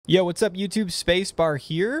Yo, what's up YouTube? Spacebar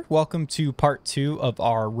here. Welcome to part 2 of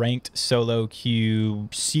our ranked solo queue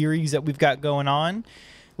series that we've got going on.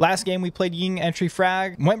 Last game we played Ying Entry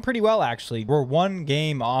Frag. Went pretty well actually. We're one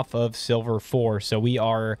game off of Silver 4, so we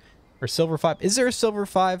are... Or Silver 5. Is there a Silver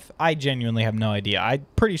 5? I genuinely have no idea. I'm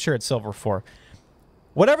pretty sure it's Silver 4.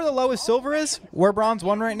 Whatever the lowest Silver is, we're Bronze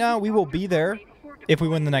 1 right now. We will be there if we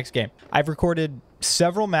win the next game. I've recorded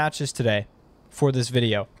several matches today for this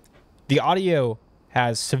video. The audio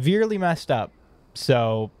has severely messed up,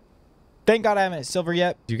 so thank God I haven't hit Silver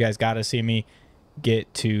yet. You guys gotta see me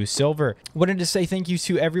get to Silver. Wanted to say thank you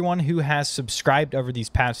to everyone who has subscribed over these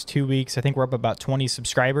past 2 weeks. I think we're up about 20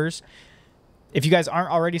 subscribers. If you guys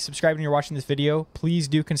aren't already subscribed and you're watching this video, please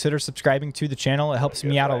do consider subscribing to the channel. It helps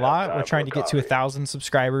me out a lot. We're trying to get to 1,000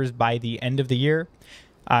 subscribers by the end of the year.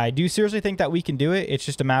 I do seriously think that we can do it. It's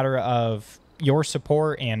just a matter of your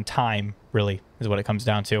support and time, really, is what it comes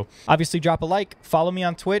down to. Obviously, drop a like. Follow me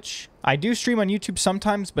on Twitch. I do stream on YouTube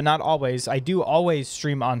sometimes, but not always. I do always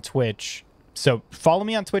stream on Twitch. So follow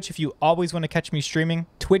me on Twitch if you always want to catch me streaming.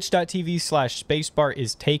 Twitch.tv/spacebar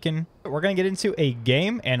is taken. We're going to get into a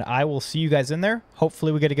game, and I will see you guys in there.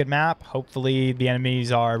 Hopefully, we get a good map. Hopefully, the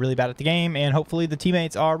enemies are really bad at the game, and hopefully, the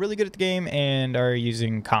teammates are really good at the game and are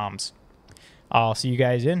using comms. I'll see you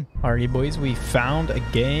guys in. Alrighty, boys, we found a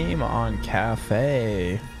game on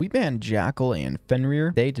Cafe. We banned Jackal and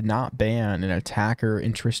Fenrir. They did not ban an attacker,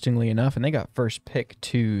 interestingly enough, and they got first pick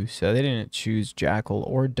too, so they didn't choose Jackal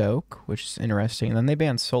or Doke, which is interesting. And then they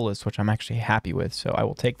banned Solus, which I'm actually happy with, so I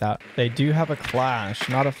will take that. They do have a Clash.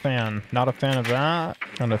 Not a fan. Not a fan of that.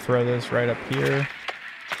 I'm gonna throw this right up here.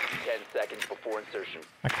 10 seconds before insertion.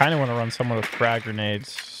 I kind of want to run someone with frag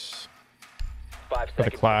grenades for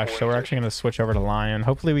the Clash, so we're actually going to switch over to Lion.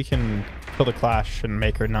 Hopefully we can kill the Clash and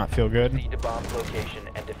make her not feel good,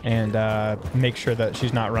 and make sure that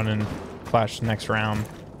she's not running Clash next round.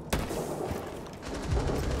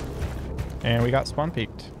 And we got spawn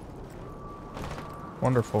peaked.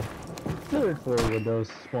 Wonderful. I look forward to those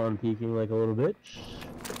spawn peeking like a little bitch.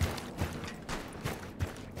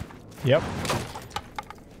 Yep.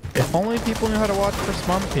 If only people knew how to watch for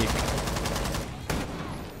spawn peak.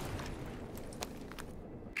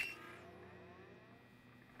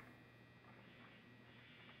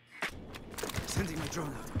 Sending my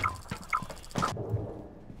drone out.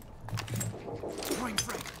 Throwing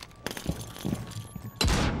frag.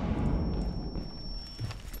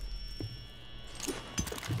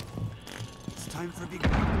 It's time for big.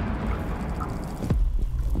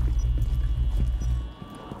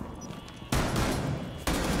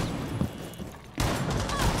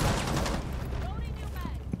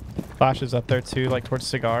 Flash is up there too, like towards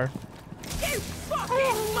Cigar. You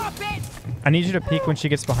fucking muppet! I need you to peek when she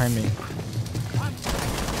gets behind me.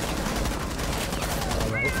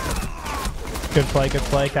 Good play, good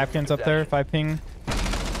play. Capcan's up there, 5 ping.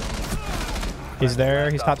 He's there,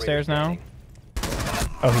 he's top stairs now.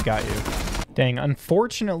 Oh, he got you. Dang,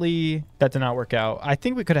 unfortunately, that did not work out. I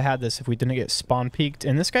think we could have had this if we didn't get spawn peaked.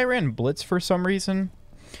 And this guy ran Blitz for some reason.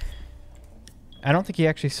 I don't think he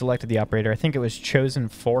actually selected the operator. I think it was chosen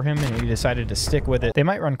for him and he decided to stick with it. They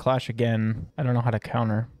might run Clash again. I don't know how to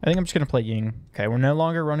counter. I think I'm just going to play Ying. Okay, we're no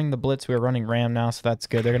longer running the Blitz. We're running Ram now, so that's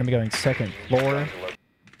good. They're going to be going second floor.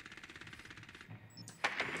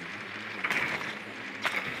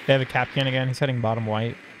 They have a Capcan again. He's heading bottom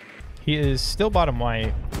white. He is still bottom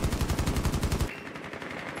white.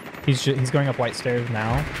 He's going up white stairs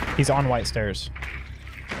now. He's on white stairs.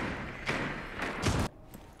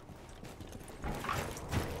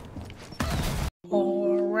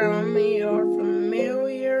 All around me are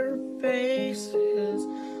familiar faces,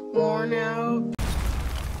 worn out.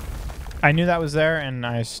 I knew that was there, and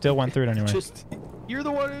I still went through it anyway. You're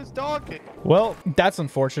the one who's talking. Well, that's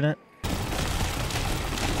unfortunate.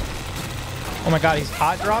 Oh my god, he's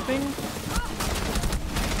hot dropping?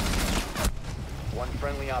 One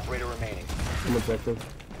friendly operator remaining. I'm objective.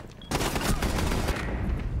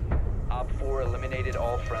 Op 4 eliminated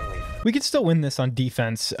all friendlies. We could still win this on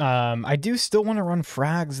defense. I do still want to run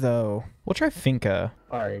frags, though. We'll try Finka.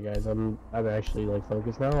 Alright guys, I'm actually like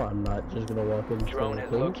focused now. I'm not just gonna walk in. Drone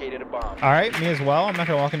has located a bomb. Alright, me as well. I'm not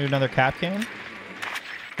going to walk into another Capcan.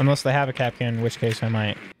 Unless they have a Capcan, in which case I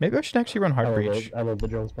might. Maybe I should actually run Hard Breach. I love the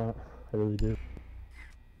drone spot. I really do.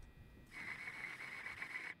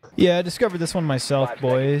 Yeah, I discovered this one myself,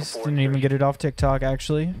 boys. Didn't even get it off TikTok,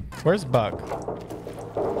 actually. Where's Buck?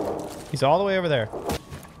 He's all the way over there.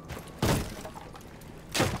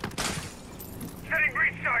 Setting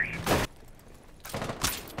breach charge.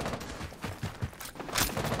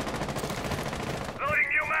 Loading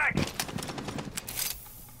new mag.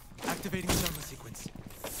 Activating thermal sequence.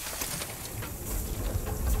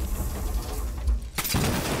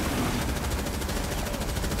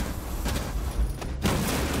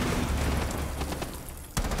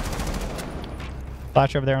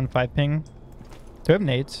 Flash over there on 5 ping. Do we have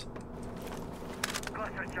nades?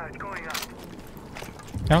 Cluster charge going up.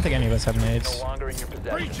 I don't think any of us have No nades. longer in your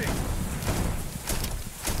possession. Breaching.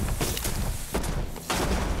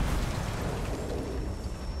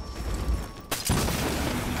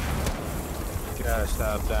 Gotta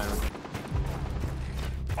stop down.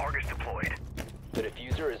 Argus deployed. The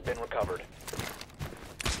diffuser has been recovered.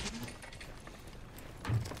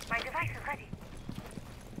 My device is ready.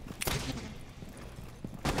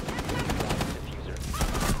 Diffuser.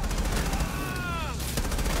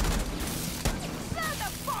 Stand the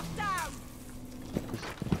fuck down!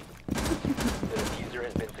 The diffuser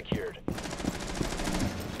has been secured.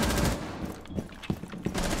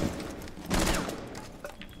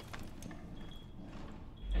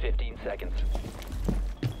 Seconds.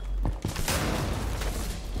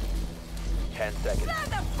 10 seconds.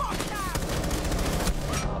 Stand the fuck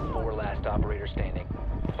down! 4 last operator standing.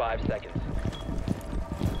 5 seconds.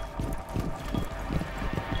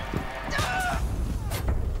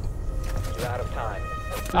 You're out of time.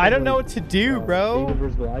 I don't know what to do, David bro.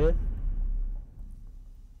 versus Goliath.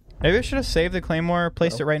 Maybe I should have saved the claymore,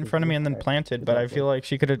 placed it right in front of me, and then planted. But I feel like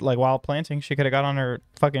she could have, like, while planting, she could have got on her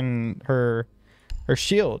fucking her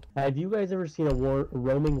shield. Have you guys ever seen a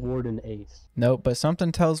roaming warden ace? Nope. But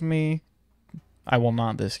something tells me I will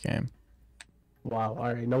not this game. Wow.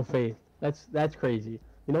 All right. No faith. That's crazy.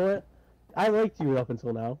 You know what? I liked you up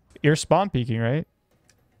until now. You're spawn peeking, right?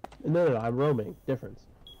 No. I'm roaming. Difference.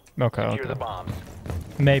 Okay. Secure the Okay. bombs.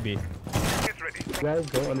 Maybe. It's ready. You guys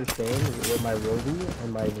don't understand what my Rovi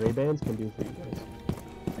and my Ray-Bans can do for you guys.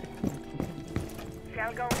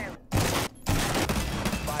 Shall go now.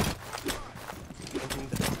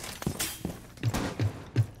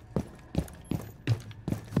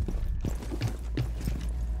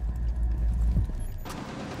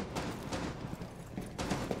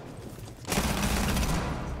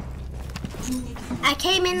 I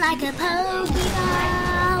came in like a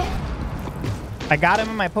Pokeball. I got him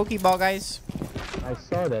in my Pokeball, guys. I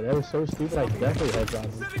saw that. That was so stupid. I definitely headshot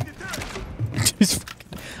him.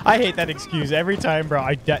 I hate that excuse every time, bro.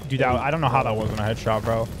 Dude, I don't know how that wasn't a headshot,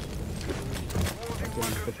 bro. In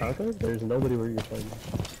Tatanka, there's nobody where you're playing.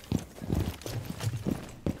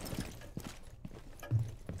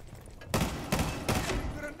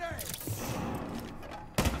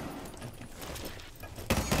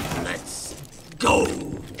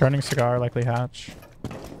 Turning cigar, likely hatch.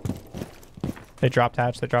 They dropped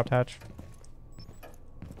hatch. They dropped hatch.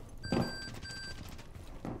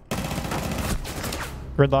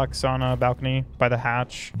 Gridlock's on a balcony by the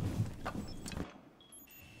hatch.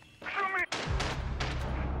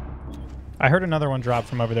 I heard another one drop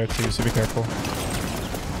from over there too, so be careful.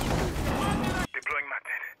 Deploying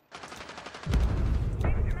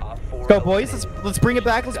Op 4 Go, boys. Let's bring it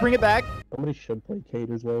back. Let's bring it back. Somebody should play Kate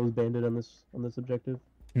as well as Bandit on this objective.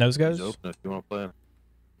 Nose It's goes. open if you want to play.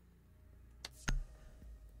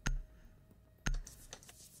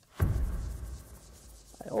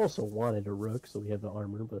 I also wanted a rook, so we have the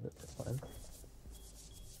armor, but that's fine.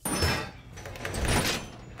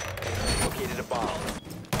 located a bomb.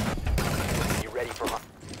 You ready for hunt?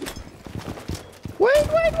 Wait.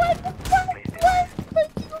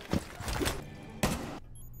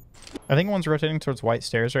 I think one's rotating towards white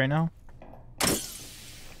stairs right now.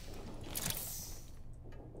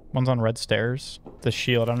 One's on red stairs. The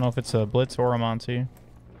shield. I don't know if it's a Blitz or a Monty.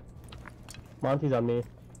 Monty's on me.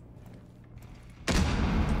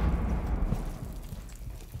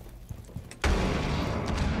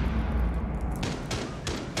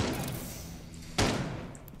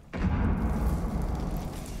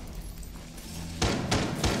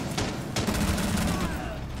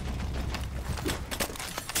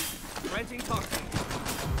 Renting toxin.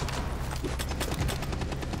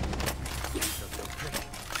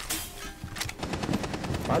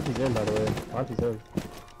 Monty's in, by the way. Monty's in.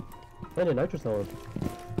 And a nitrous node.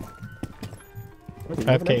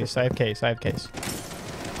 I have case. I have case. I have case.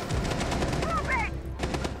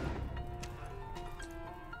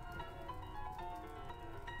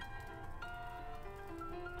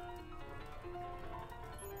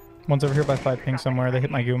 One's over here by 5 ping somewhere. They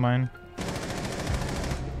hit my goo mine.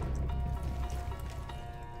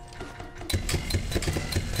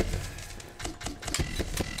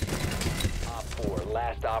 Op 4,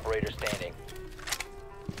 last operator standing.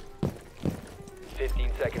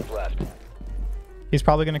 15 seconds left. He's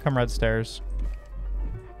probably going to come red stairs.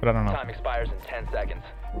 But I don't know. Time expires in 10 seconds.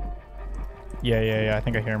 Yeah. I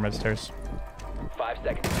think I hear him red stairs. 5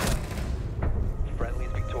 seconds.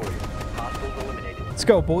 Friendly's victorious. Hostiles eliminated. Let's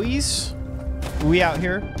go, boys. We out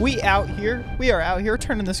here. We out here. We are out here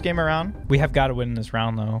turning this game around. We have got to win this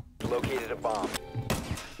round, though. Located a bomb.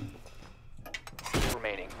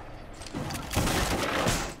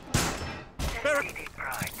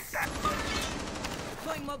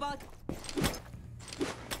 mobile.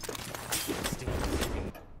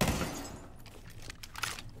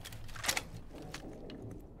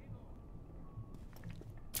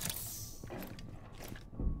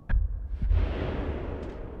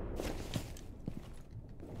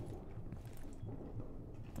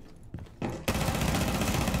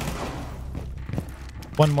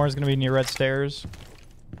 One more is going to be near red stairs.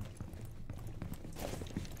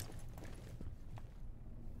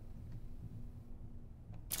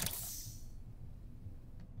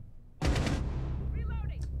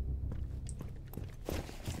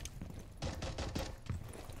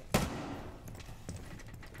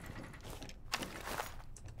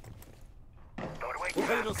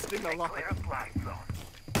 It'll sting a lot.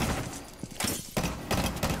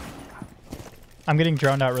 I'm getting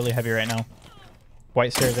droned out really heavy right now.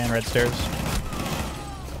 White stairs and red stairs.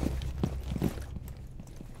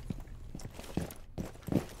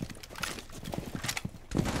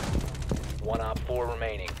 One op 4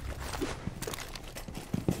 remaining.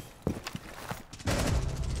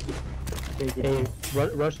 Hey,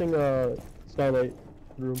 rushing Starlight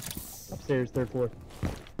room upstairs, 3rd floor.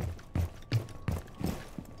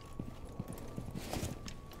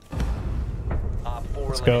 Op 4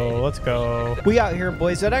 Let's go, eliminated. let's go. We out here,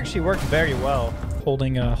 boys. That actually worked very well.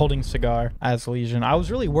 Holding cigar as Legion. I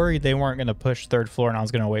was really worried they weren't going to push 3rd floor and I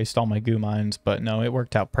was going to waste all my goo mines, but no, it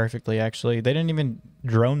worked out perfectly actually. They didn't even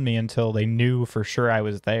drone me until they knew for sure I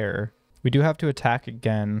was there. We do have to attack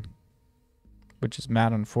again, which is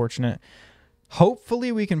mad unfortunate.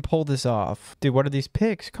 Hopefully we can pull this off. Dude, what are these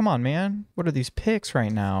picks? Come on, man. What are these picks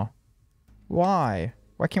right now? Why?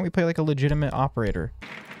 Why can't we play like a legitimate operator?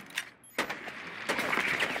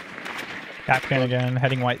 Capcan again,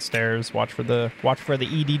 heading white stairs. Watch for the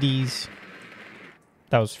EDDs.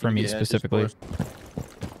 That was for me specifically.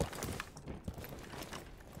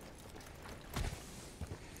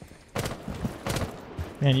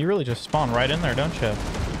 Man, you really just spawn right in there, don't you?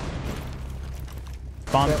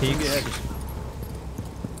 Spawn peaks.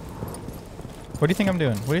 What do you think I'm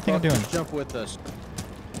doing? What do you think I'm doing? Just jump with us.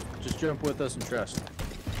 Just jump with us and trust.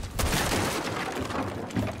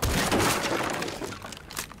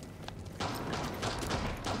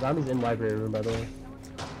 Zombie's in library room, by the way.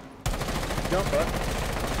 Jump up.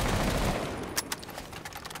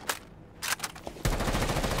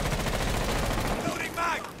 Loading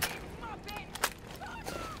mag.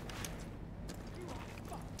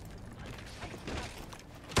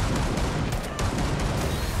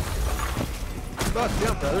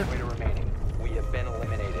 Jump, brother. Operator remaining. We have been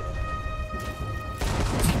eliminated.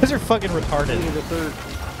 These are fucking retarded.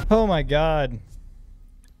 Oh my god.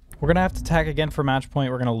 We're going to have to attack again for match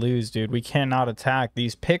point. We're going to lose, dude. We cannot attack.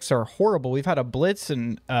 These picks are horrible. We've had a blitz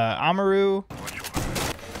and Amaru.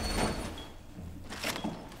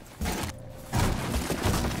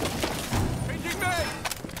 Changing mag.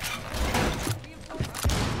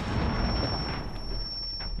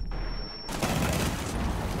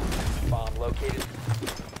 Bomb located.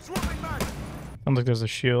 Swapping mag. Sounds like there's a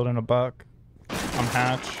shield and a buck. On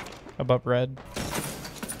hatch. Above red.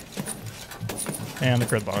 And the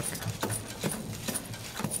gridlock.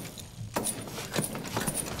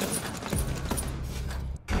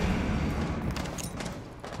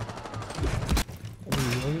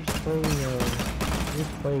 We're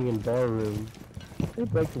just playing in bar room. Can they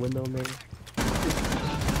break the window, man?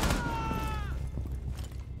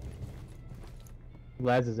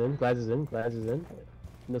 Glaz is in, Glaz is in, Glaz is in.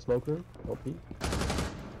 In the smoke room. OP.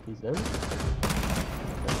 He's in.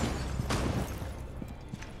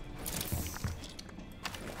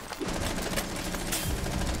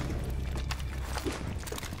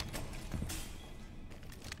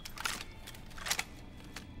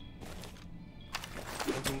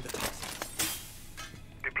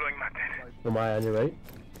 Deploying magnet. Am I on your right?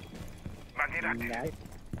 Magnet active.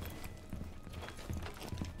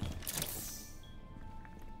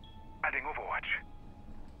 Adding Overwatch.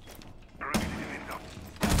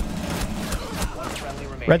 One friendly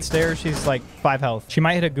remaining. Red stairs, she's like 5 health. She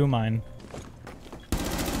might hit a goo mine.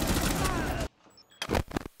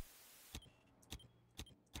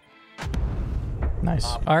 Nice.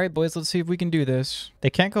 All right, boys, let's see if we can do this.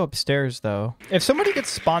 They can't go upstairs, though. If somebody gets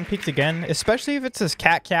spawn peeked again, especially if it's this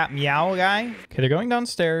cat meow guy. Okay, they're going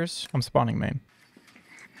downstairs. I'm spawning main.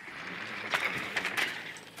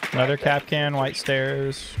 Another Capcan, white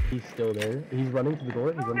stairs. He's still there. He's running to the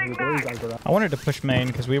door. He's running to the door. He's on garage. I wanted to push main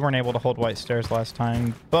because we weren't able to hold white stairs last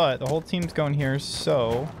time, but the whole team's going here,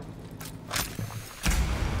 so...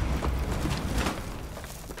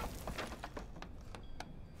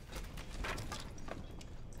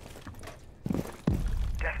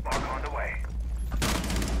 Death mark on the way.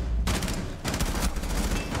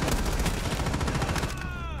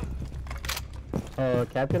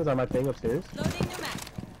 Captain is on my thing upstairs. Loading new mag.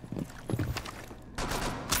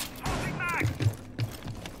 Swapping mag.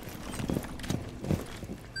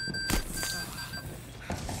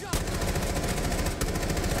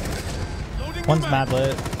 Loading One's new mad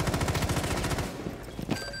lit.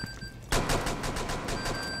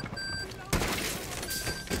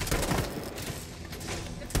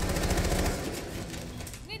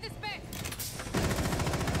 Need this back.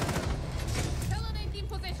 Hello, 19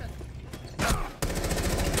 position.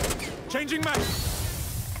 Changing mag.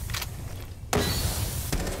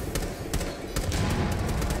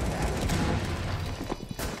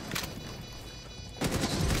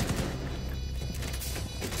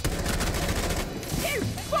 You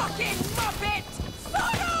fucking muppet!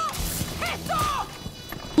 Son of! Piss off!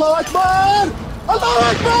 Allahu Akbar! Allahu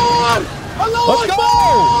Akbar! Allahu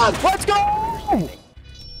Let's go! Let's go!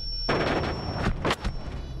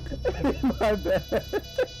 My bad.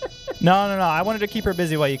 No. I wanted to keep her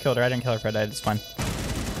busy while you killed her. I didn't kill her, Fred. It's fine.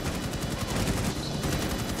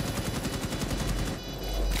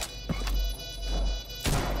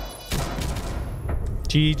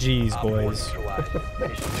 GG's, boys.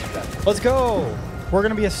 Let's go. We're going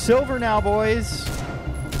to be a silver now, boys.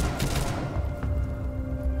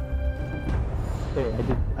 Hey,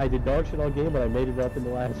 I did dog shit all game, but I made it up in the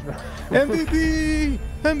last round. MVP!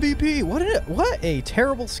 MVP! What a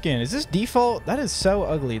terrible skin. Is this default? That is so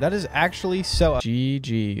ugly. That is actually so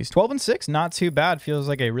GG's. 12-6, not too bad. Feels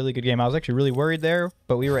like a really good game. I was actually really worried there,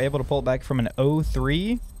 but we were able to pull it back from an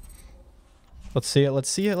 0-3. Let's see it. Let's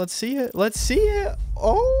see it. Let's see it. Let's see it.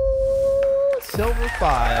 Oh, silver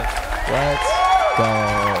 5. Let's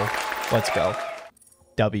go. Let's go.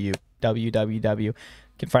 W.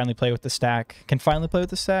 Can finally play with the stack.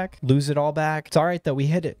 Lose it all back. It's all right, though. We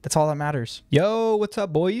hit it. That's all that matters. Yo, what's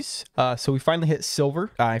up, boys? So we finally hit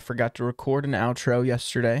silver. I forgot to record an outro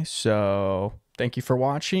yesterday, so thank you for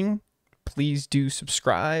watching. Please do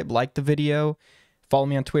subscribe, like the video. Follow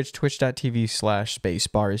me on Twitch,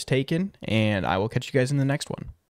 twitch.tv/spacebarisTaken, and I will catch you guys in the next one.